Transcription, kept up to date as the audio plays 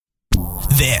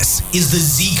This is the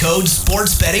Z Code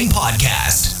Sports Betting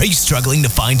Podcast. Are you struggling to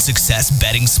find success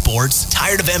betting sports?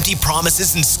 Tired of empty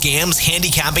promises and scams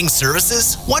handicapping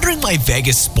services? Wondering why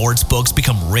Vegas sports books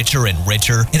become richer and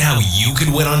richer and how you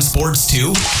can win on sports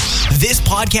too? This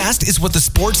podcast is what the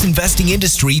sports investing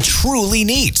industry truly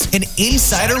needs. An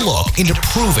insider look into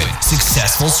proven,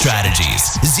 successful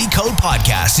strategies. Z Code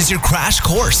Podcast is your crash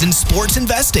course in sports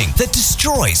investing that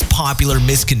destroys popular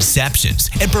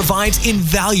misconceptions and provides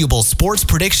invaluable sports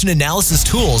prediction analysis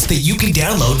tools that you can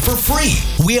download for free.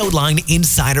 We outline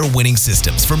insider winning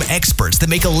systems from experts that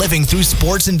make a living through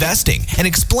sports investing and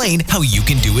explain how you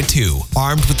can do it too.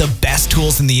 Armed with the best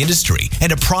tools in the industry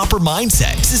and a proper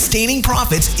mindset, sustaining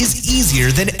profits is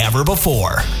easier than ever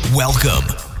before. Welcome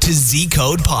to Z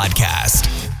Code Podcast.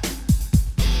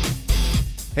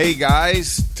 Hey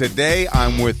guys, today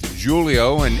I'm with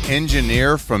Giulio, an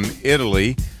engineer from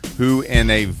Italy, who in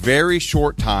a very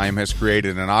short time has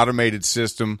created an automated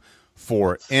system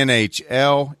for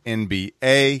NHL,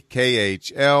 NBA,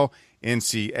 KHL,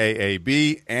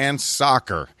 NCAAB, and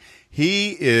soccer.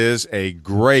 He is a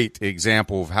great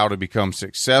example of how to become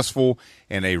successful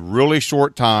in a really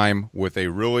short time with a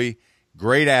really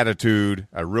great attitude,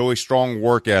 a really strong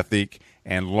work ethic,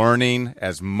 and learning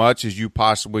as much as you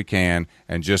possibly can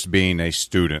and just being a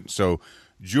student. So,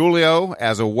 Giulio,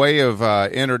 as a way of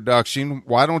introduction,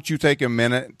 why don't you take a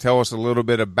minute and tell us a little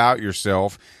bit about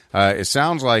yourself? It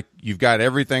sounds like you've got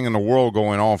everything in the world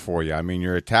going on for you. I mean,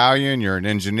 you're Italian, you're an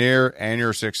engineer, and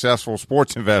you're a successful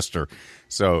sports investor.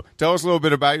 So tell us a little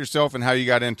bit about yourself and how you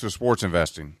got into sports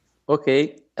investing.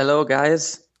 Okay. Hello,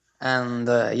 guys. And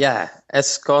as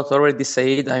Scott already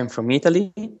said, I'm from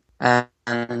Italy. And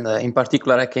in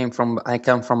particular, I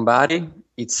come from Bari.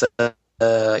 It's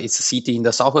a city in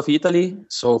the south of Italy,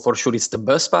 so for sure it's the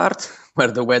best part, where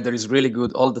the weather is really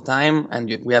good all the time,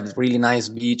 and we have really nice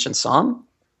beach and so on.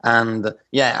 And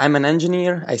I'm an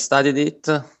engineer. I studied it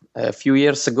a few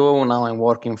years ago. Now I'm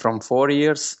working from 4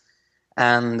 years.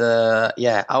 And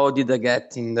how did I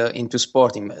get into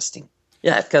sport investing?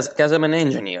 Because I'm an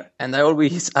engineer, and I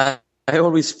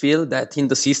always feel that in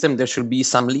the system there should be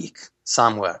some leak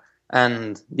somewhere,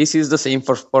 and this is the same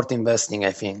for sport investing,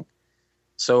 I think.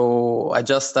 So I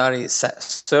just started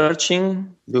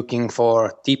searching, looking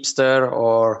for tipster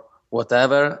or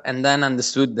whatever, and then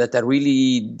understood that I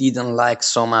really didn't like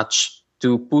so much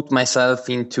to put myself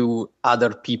into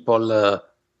other people's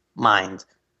mind.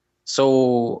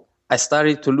 So I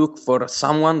started to look for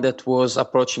someone that was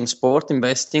approaching sport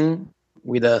investing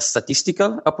with a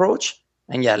statistical approach.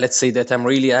 And let's say that I'm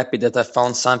really happy that I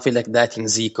found something like that in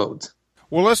Z Code.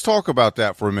 Well, let's talk about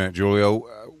that for a minute, Giulio.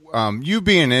 You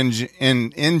being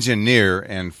an engineer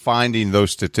and finding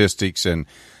those statistics and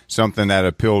something that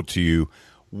appealed to you,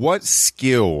 what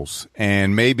skills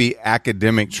and maybe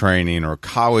academic training or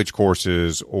college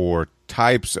courses or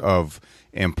types of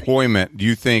employment do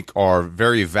you think are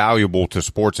very valuable to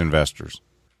sports investors?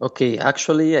 Okay,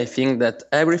 actually, I think that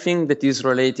everything that is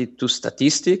related to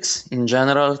statistics in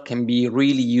general can be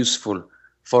really useful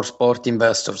for sport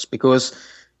investors because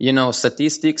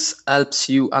statistics helps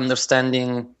you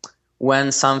understanding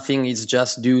when something is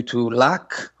just due to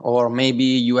luck, or maybe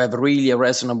you have really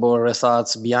reasonable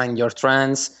results behind your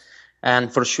trends.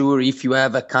 And for sure, if you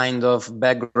have a kind of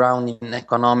background in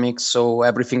economics, so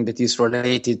everything that is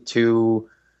related to,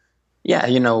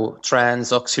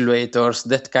 trends, oscillators,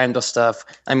 that kind of stuff.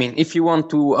 I mean, if you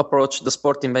want to approach the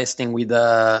sport investing with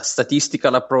a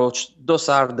statistical approach, those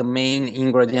are the main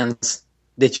ingredients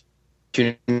that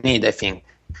you need, I think.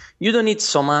 You don't need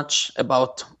so much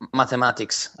about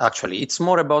mathematics, actually. It's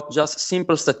more about just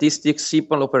simple statistics,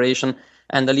 simple operation,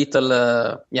 and a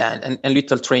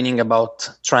little training about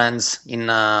trends in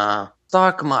a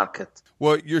stock market.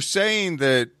 Well, you're saying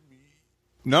that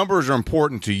numbers are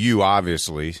important to you,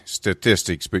 obviously,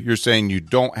 statistics, but you're saying you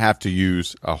don't have to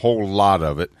use a whole lot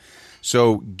of it.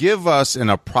 So give us an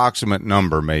approximate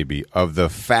number, maybe, of the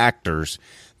factors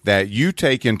that you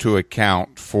take into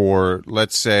account for,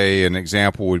 let's say, an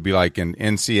example would be like an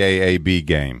NCAAB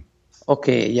game.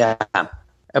 Okay,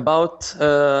 about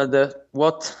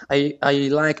what I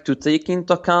like to take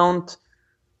into account.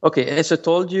 Okay, as I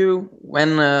told you,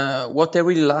 what I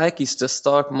really like is the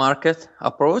stock market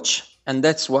approach, and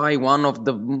that's why one of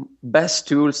the best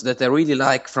tools that I really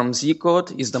like from Z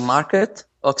Code is the market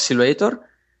oscillator.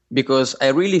 Because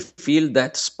I really feel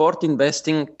that sport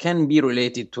investing can be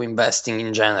related to investing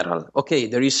in general. Okay,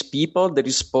 there is people, there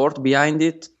is sport behind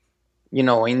it.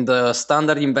 In the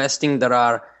standard investing, there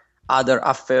are other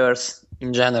affairs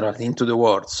in general into the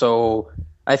world. So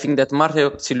I think that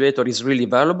market oscillator is really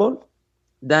valuable.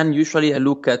 Then usually I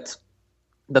look at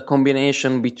the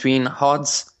combination between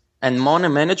odds and money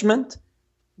management.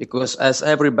 because as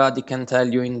everybody can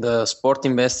tell you in the sport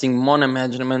investing, money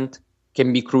management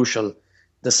can be crucial.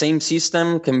 The same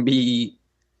system can be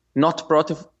not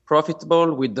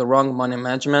profitable with the wrong money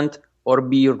management, or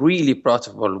be really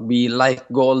profitable, be like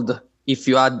gold if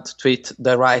you add to it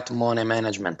the right money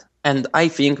management. And I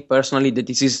think personally that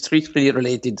this is strictly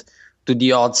related to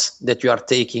the odds that you are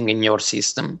taking in your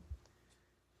system.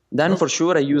 Then for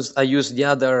sure, I use the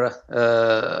other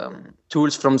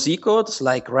tools from Zcode,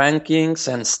 like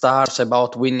rankings and stars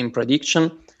about winning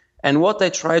prediction. And what I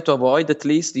try to avoid at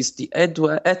least is the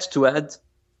head-to-head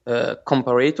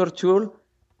comparator tool,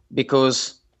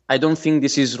 because I don't think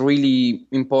this is really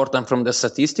important from the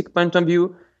statistic point of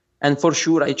view. And for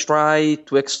sure, I try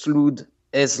to exclude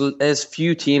as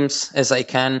few teams as I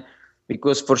can,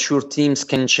 because for sure teams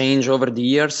can change over the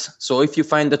years. So if you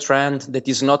find a trend that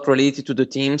is not related to the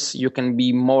teams, you can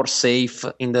be more safe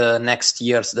in the next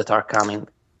years that are coming.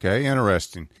 Okay,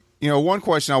 interesting. One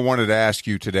question I wanted to ask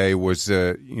you today was,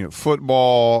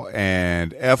 football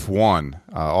and F1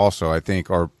 also, I think,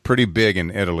 are pretty big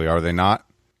in Italy, are they not?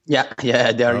 Yeah,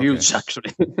 they are huge,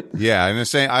 actually. Yeah, and the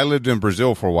same. I lived in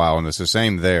Brazil for a while, and it's the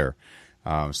same there.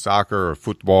 Soccer,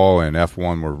 football, and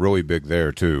F1 were really big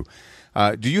there, too.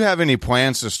 Do you have any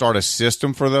plans to start a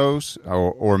system for those?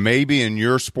 Or maybe in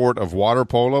your sport of water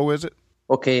polo, is it?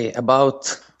 Okay, about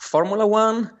Formula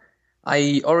One,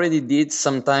 I already did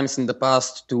sometimes in the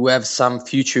past to have some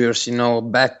futures,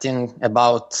 betting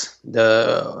about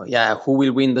who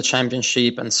will win the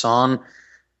championship and so on.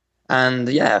 And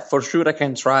for sure I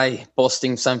can try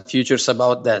posting some futures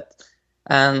about that.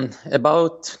 And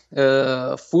about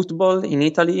football in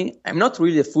Italy, I'm not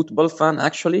really a football fan,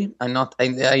 actually. I'm not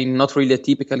really a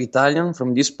typical Italian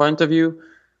from this point of view.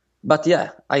 But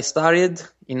I started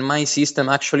in my system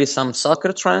actually some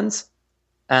soccer trends.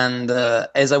 And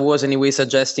as I was anyway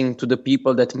suggesting to the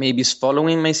people that maybe is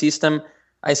following my system,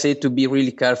 I say to be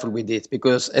really careful with it,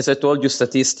 because as I told you,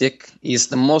 statistic is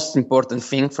the most important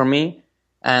thing for me.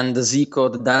 And the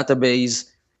Zcode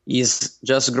database is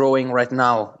just growing right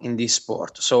now in this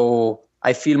sport. So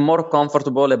I feel more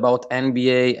comfortable about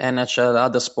NBA, NHL,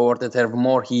 other sports that have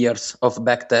more years of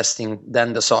backtesting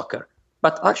than the soccer.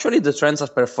 But actually the trends are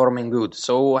performing good,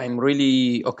 so I'm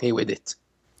really okay with it.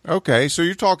 Okay, so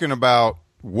you're talking about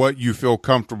what you feel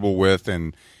comfortable with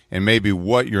and maybe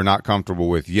what you're not comfortable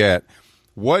with yet.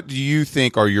 What do you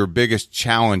think are your biggest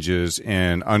challenges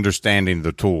in understanding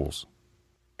the tools?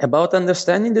 About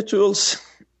understanding the tools,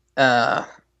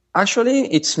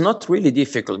 actually, it's not really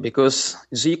difficult, because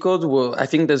I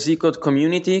think the Zcode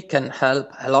community can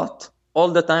help a lot. All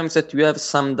the times that you have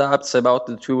some doubts about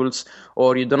the tools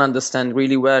or you don't understand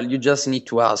really well, you just need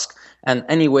to ask. And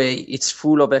anyway, it's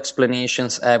full of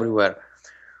explanations everywhere.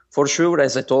 For sure,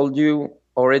 as I told you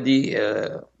already,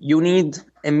 you need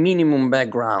a minimum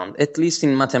background, at least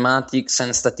in mathematics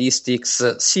and statistics,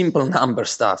 simple number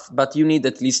stuff, but you need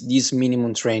at least this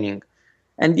minimum training.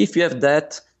 And if you have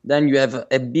that, then you have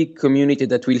a big community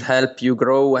that will help you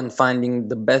grow and finding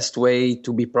the best way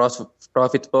to be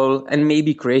profitable and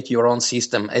maybe create your own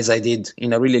system, as I did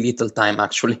in a really little time,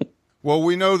 actually. Well,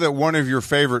 we know that one of your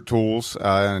favorite tools,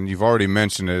 and you've already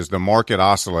mentioned it, is the market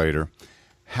oscillator.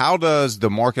 How does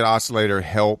the market oscillator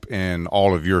help in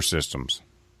all of your systems?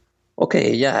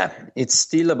 Okay, it's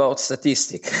still about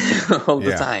statistic all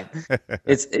the time.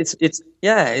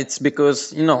 It's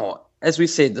because, as we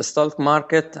say, the stock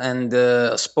market and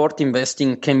sport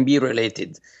investing can be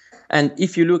related. And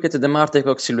if you look at the market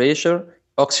oscillator,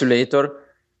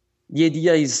 the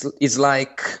idea is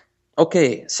like,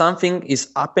 okay, something is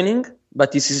happening,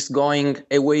 but this is going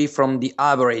away from the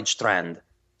average trend.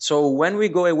 So when we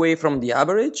go away from the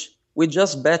average, we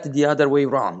just bet the other way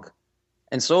wrong.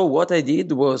 And so what I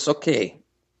did was, okay,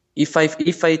 if I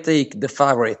take the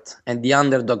favorite and the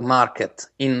underdog market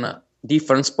in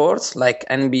different sports like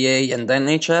NBA and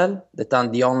NHL, that are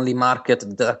the only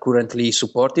market that are currently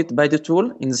supported by the tool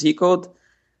in Zcode,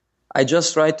 I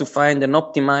just try to find an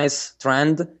optimized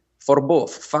trend for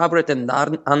both favorite and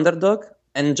underdog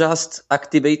and just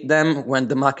activate them when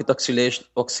the market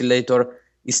oscillator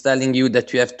is telling you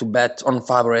that you have to bet on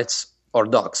favorites or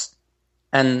dogs.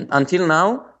 And until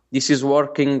now, this is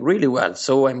working really well,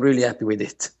 so I'm really happy with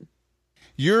it.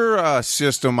 Your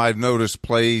system, I've noticed,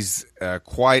 plays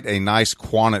quite a nice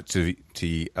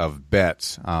quantity of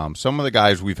bets. Some of the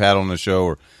guys we've had on the show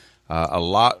are a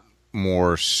lot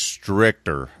more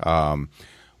stricter.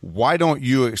 Why don't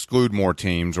you exclude more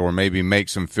teams or maybe make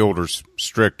some filters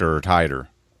stricter or tighter?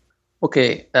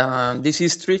 Okay, this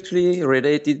is strictly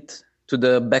related to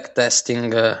the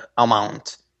backtesting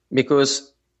amount,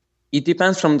 because it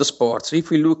depends from the sport. So if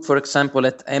we look, for example,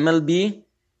 at MLB,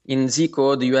 in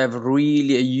Zcode, you have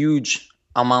really a huge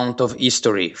amount of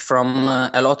history from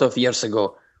a lot of years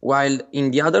ago. While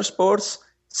in the other sports,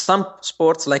 some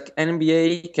sports like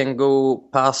NBA can go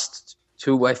past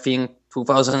to, I think,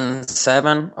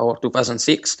 2007 or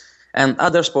 2006, and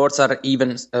other sports are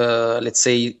even, let's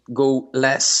say, go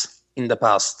less in the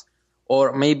past.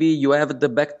 Or maybe you have the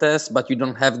backtest, but you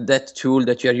don't have that tool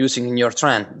that you're using in your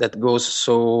trend that goes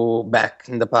so back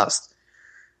in the past.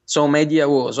 So my idea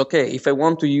was, okay, if I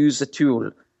want to use a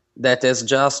tool that has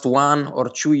just 1 or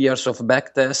 2 years of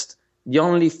backtest, the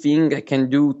only thing I can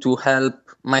do to help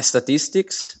my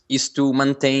statistics is to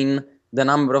maintain the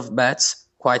number of bets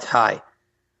quite high.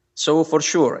 So for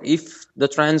sure, if the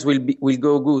trends will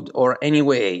go good, or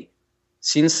anyway,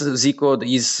 since Z-Code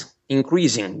is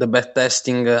increasing the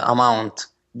backtesting amount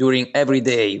during every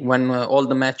day when all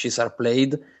the matches are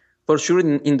played, for sure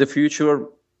in the future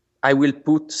I will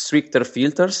put stricter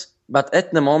filters. But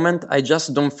at the moment, I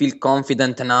just don't feel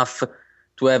confident enough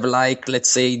to have, like, let's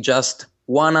say, just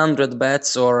 100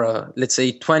 bets or let's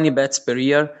say 20 bets per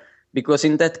year, because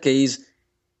in that case,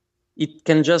 it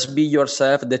can just be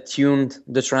yourself that tuned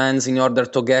the trends in order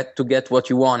to get what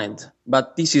you wanted.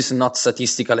 But this is not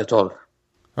statistical at all.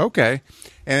 Okay.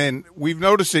 And we've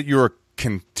noticed that you're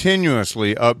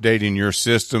continuously updating your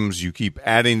systems. You keep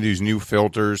adding these new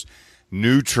filters,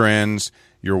 new trends.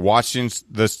 You're watching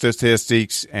the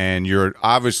statistics, and you're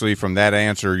obviously, from that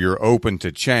answer, you're open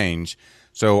to change.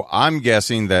 So I'm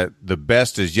guessing that the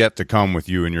best is yet to come with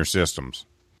you and your systems.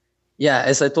 Yeah,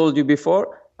 as I told you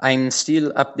before, I'm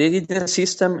still updating the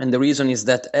system, and the reason is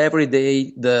that every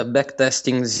day the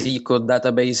backtesting Z-Code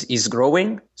database is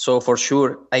growing. So for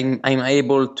sure, I'm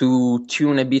able to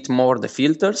tune a bit more the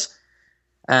filters.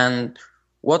 And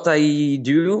what I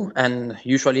do, and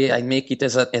usually I make it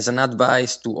as an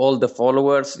advice to all the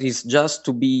followers, is just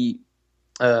to be,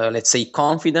 let's say,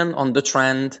 confident on the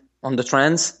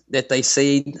trends that I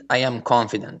said I am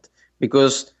confident.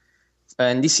 Because,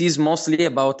 and this is mostly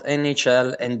about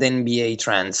NHL and NBA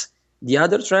trends. The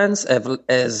other trends have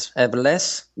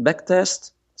less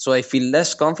backtest, so I feel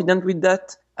less confident with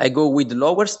that. I go with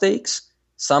lower stakes.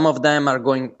 Some of them are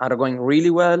going really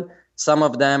well. Some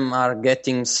of them are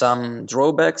getting some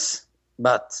drawbacks,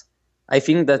 but I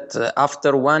think that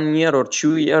after 1 year or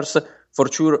 2 years,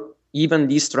 for sure, even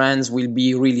these trends will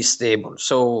be really stable.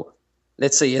 So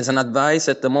let's say, as an advice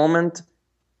at the moment,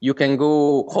 you can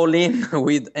go all in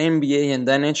with NBA and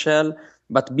NHL,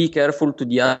 but be careful to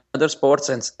the other sports,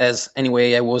 as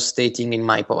anyway I was stating in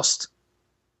my post.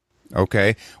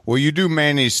 Okay. Well, you do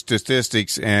manage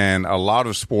statistics in a lot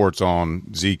of sports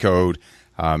on Z-Code.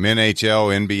 NHL,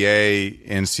 NBA,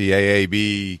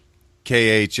 NCAA,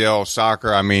 KHL,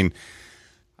 soccer. I mean,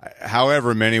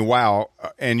 however many. Wow.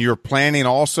 And you're planning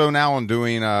also now on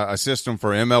doing a system for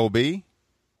MLB?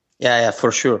 Yeah,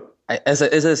 for sure. As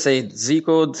I said,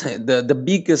 Z-Code, the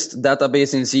biggest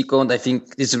database in Z-Code, I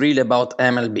think, is really about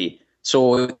MLB.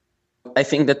 So I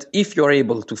think that if you're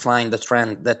able to find a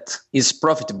trend that is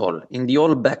profitable in the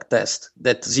all back test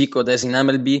that Z-Code has in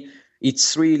MLB,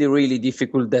 it's really, really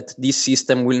difficult that this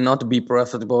system will not be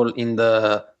profitable in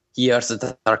the years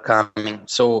that are coming.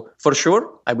 So for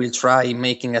sure, I will try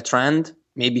making a trend,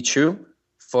 maybe 2,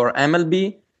 for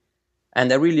MLB.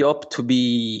 And I really hope to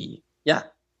be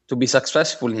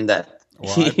successful in that.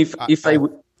 Well,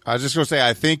 I was just going to say,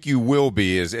 I think you will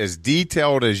be. As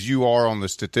detailed as you are on the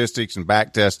statistics and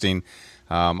back testing,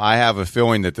 I have a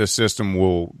feeling that this system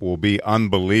will be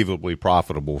unbelievably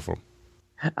profitable for.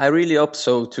 I really hope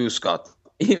so too, Scott.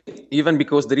 Even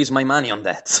because there is my money on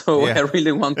that. So yeah. I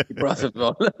really want to be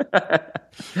profitable.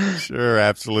 Sure,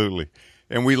 absolutely.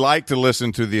 And we like to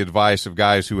listen to the advice of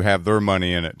guys who have their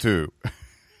money in it too.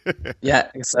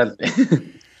 Yeah,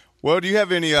 exactly. Well, do you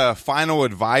have any final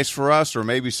advice for us, or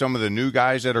maybe some of the new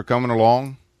guys that are coming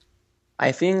along?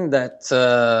 I think that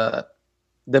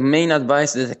the main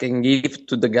advice that I can give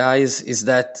to the guys is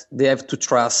that they have to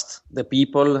trust the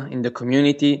people in the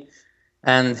community.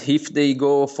 And if they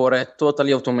go for a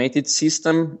totally automated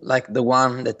system like the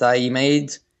one that I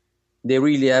made, they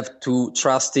really have to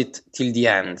trust it till the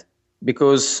end.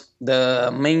 Because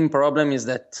the main problem is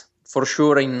that, for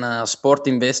sure, in sport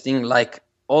investing, like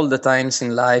all the times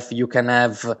in life, you can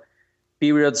have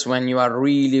periods when you are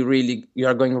you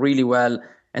are going really well,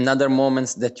 and other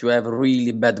moments that you have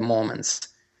really bad moments.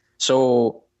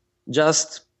 So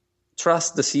just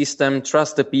trust the system,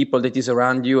 trust the people that is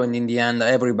around you, and in the end,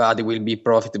 everybody will be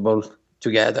profitable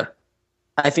together.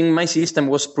 I think my system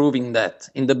was proving that.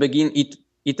 In the beginning,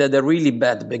 it had a really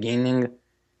bad beginning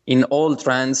in all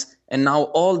trends, and now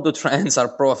all the trends are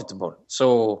profitable.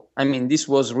 So, I mean, this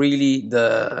was really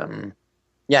the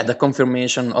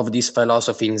confirmation of this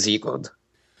philosophy in Z-Code.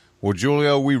 Well,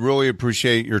 Giulio, we really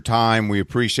appreciate your time. We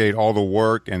appreciate all the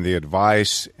work and the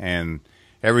advice and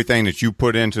everything that you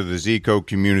put into the Z-Code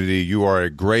community. You are a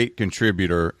great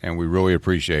contributor, and we really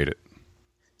appreciate it.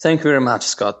 Thank you very much,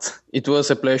 Scott. It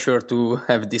was a pleasure to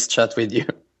have this chat with you.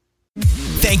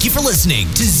 Thank you for listening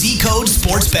to Z-Code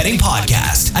Sports Betting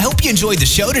Podcast. I hope you enjoyed the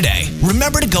show today.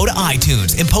 Remember to go to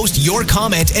iTunes and post your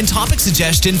comment and topic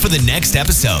suggestion for the next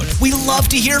episode. We love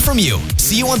to hear from you.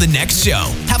 See you on the next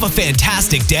show. Have a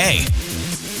fantastic day.